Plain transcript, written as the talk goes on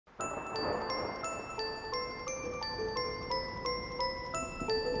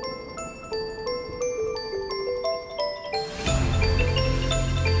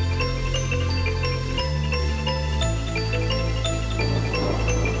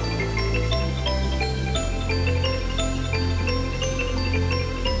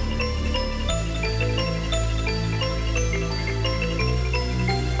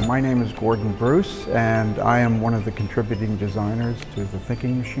My name is Gordon Bruce, and I am one of the contributing designers to the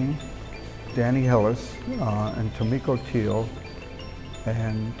thinking machine. Danny Hillis and Tamiko Thiel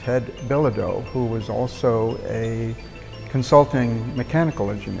and Ted Bilodeau, who was also a consulting mechanical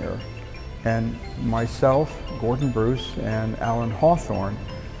engineer, and myself, Gordon Bruce, and Alan Hawthorne,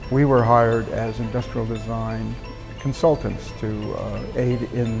 we were hired as industrial design consultants to aid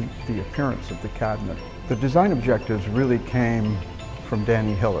in the appearance of the cabinet. The design objectives really came from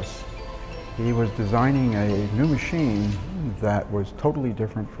Danny Hillis. He was designing a new machine that was totally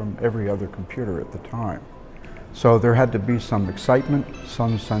different from every other computer at the time. So there had to be some excitement,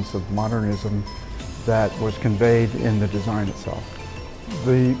 some sense of modernism that was conveyed in the design itself.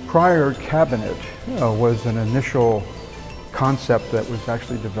 The prior cabinet was an initial concept that was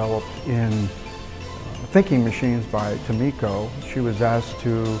actually developed in thinking machines by Tamiko. She was asked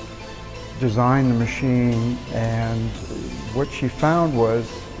to design the machine, and what she found was,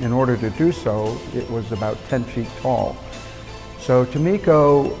 in order to do so, it was about 10 feet tall. So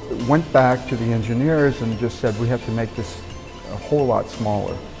Tamiko went back to the engineers and just said, we have to make this a whole lot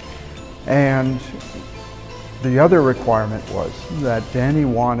smaller. And the other requirement was that Danny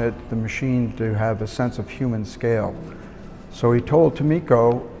wanted the machine to have a sense of human scale. So he told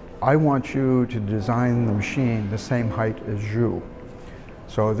Tamiko, I want you to design the machine the same height as you.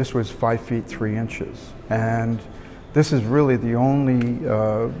 So this was 5 feet 3 inches. And this is really the only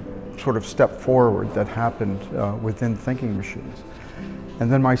sort of step forward that happened within thinking machines.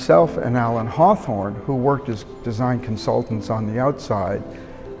 And then myself and Alan Hawthorne, who worked as design consultants on the outside,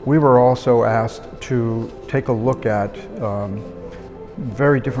 we were also asked to take a look at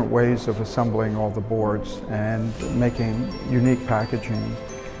very different ways of assembling all the boards and making unique packaging.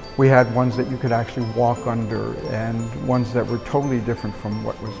 We had ones that you could actually walk under and ones that were totally different from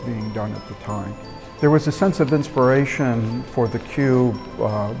what was being done at the time. There was a sense of inspiration for the cube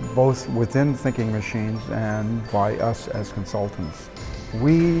both within thinking machines and by us as consultants.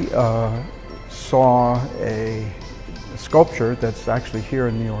 We saw a sculpture that's actually here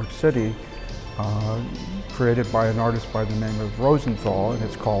in New York City, created by an artist by the name of Rosenthal, and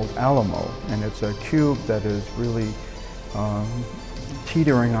it's called Alamo. And it's a cube that is really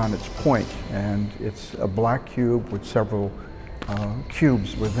teetering on its point, and it's a black cube with several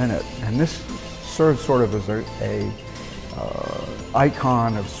cubes within it. And this serves sort of as a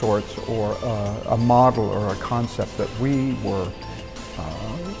icon of sorts, or a model or a concept that we were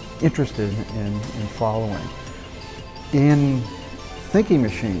interested in following. In thinking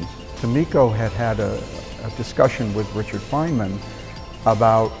machines, Tamiko had a discussion with Richard Feynman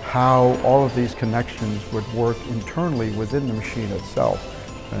about how all of these connections would work internally within the machine itself.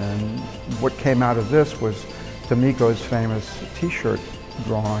 And what came out of this was Tamiko's famous t-shirt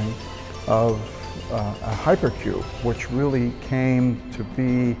drawing of a hypercube, which really came to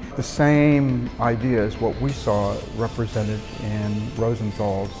be the same idea as what we saw represented in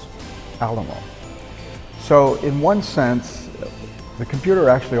Rosenthal's Alamo. So in one sense, the computer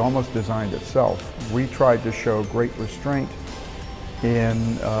actually almost designed itself. We tried to show great restraint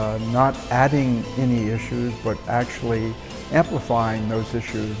in not adding any issues, but actually amplifying those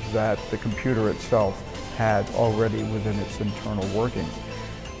issues that the computer itself had already within its internal workings.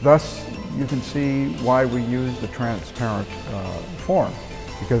 Thus, you can see why we use the transparent form,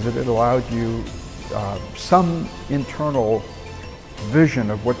 because it allowed you some internal vision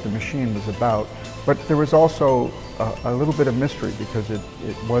of what the machine was about, but there was also a little bit of mystery, because it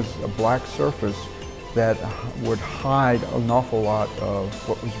was a black surface that would hide an awful lot of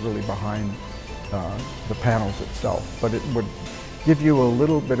what was really behind the panels itself. But it would give you a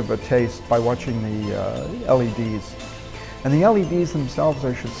little bit of a taste by watching the LEDs. And the LEDs themselves,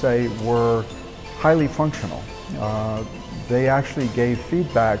 I should say, were highly functional. They actually gave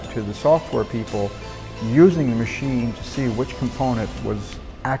feedback to the software people using the machine to see which component was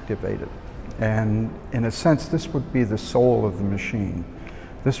activated. And in a sense, this would be the soul of the machine.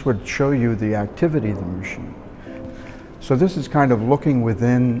 This would show you the activity of the machine. So this is kind of looking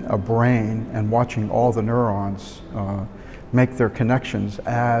within a brain and watching all the neurons make their connections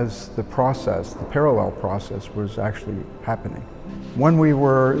as the process, the parallel process, was actually happening. When we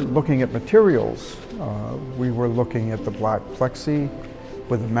were looking at materials, we were looking at the black plexi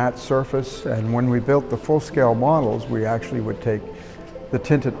with a matte surface, and when we built the full-scale models, we actually would take the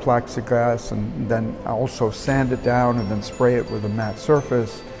tinted plexiglass and then also sand it down and then spray it with a matte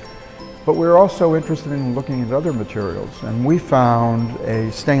surface. But we were also interested in looking at other materials, and we found a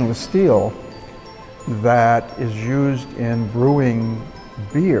stainless steel that is used in brewing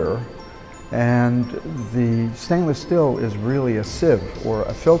beer, and the stainless steel is really a sieve or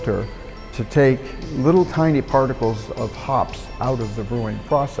a filter to take little tiny particles of hops out of the brewing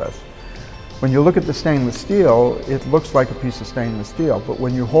process. When you look at the stainless steel, it looks like a piece of stainless steel, but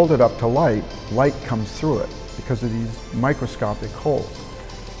when you hold it up to light, light comes through it because of these microscopic holes.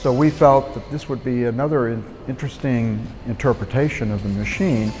 So we felt that this would be another interesting interpretation of the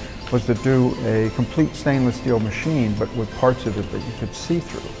machine, was to do a complete stainless steel machine, but with parts of it that you could see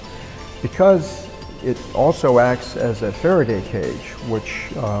through. Because it also acts as a Faraday cage,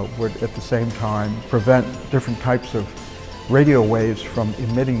 which would at the same time prevent different types of radio waves from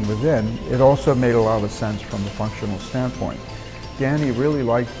emitting within, it also made a lot of sense from a functional standpoint. Danny really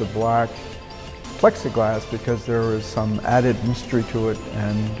liked the black plexiglass because there was some added mystery to it,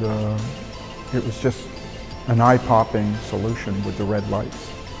 and it was just an eye-popping solution with the red lights.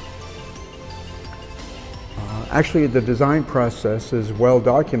 Actually, the design process is well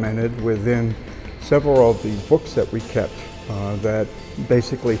documented within several of these books that we kept that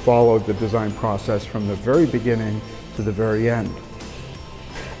basically followed the design process from the very beginning to the very end.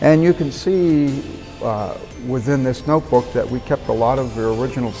 And you can see within this notebook that we kept a lot of the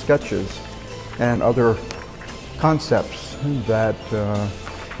original sketches and other concepts that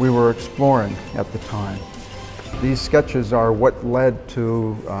we were exploring at the time. These sketches are what led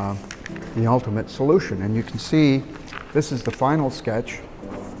to the ultimate solution, and you can see this is the final sketch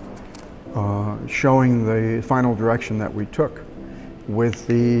showing the final direction that we took, with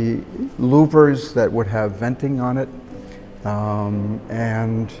the louvers that would have venting on it,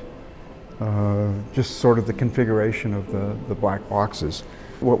 and just sort of the configuration of the black boxes.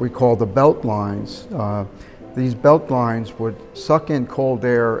 What we call the belt lines. These belt lines would suck in cold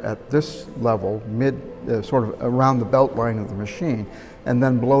air at this level, sort of around the belt line of the machine, and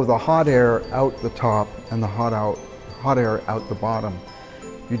then blow the hot air out the top and the hot air out the bottom.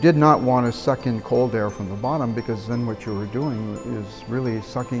 You did not want to suck in cold air from the bottom, because then what you were doing is really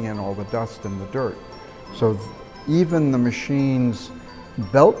sucking in all the dust and the dirt. So even the machine's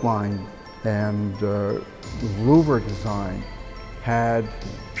belt line and louver design had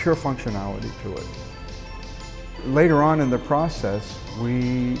pure functionality to it. Later on in the process,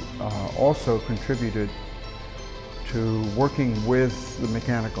 we also contributed to working with the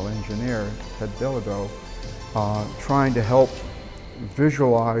mechanical engineer, Ted Bilodeau, trying to help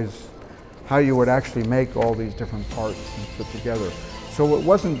visualize how you would actually make all these different parts and fit together. So it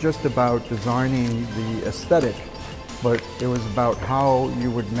wasn't just about designing the aesthetic, but it was about how you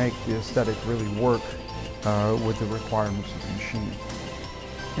would make the aesthetic really work with the requirements of the machine.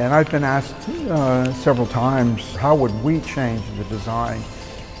 And I've been asked several times, how would we change the design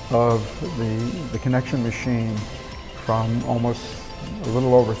of the connection machine from almost a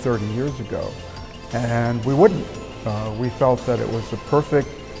little over 30 years ago? And we wouldn't. We felt that it was a perfect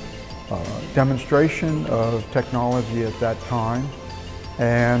demonstration of technology at that time,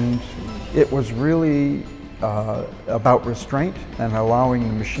 and it was really about restraint and allowing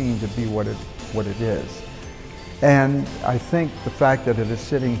the machine to be what it is. And I think the fact that it is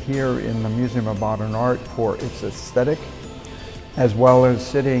sitting here in the Museum of Modern Art for its aesthetic, as well as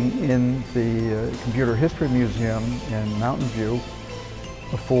sitting in the Computer History Museum in Mountain View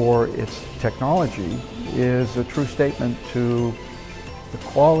for its technology, is a true statement to the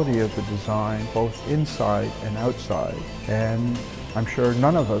quality of the design, both inside and outside. And I'm sure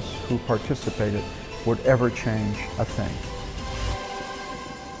none of us who participated would ever change a thing.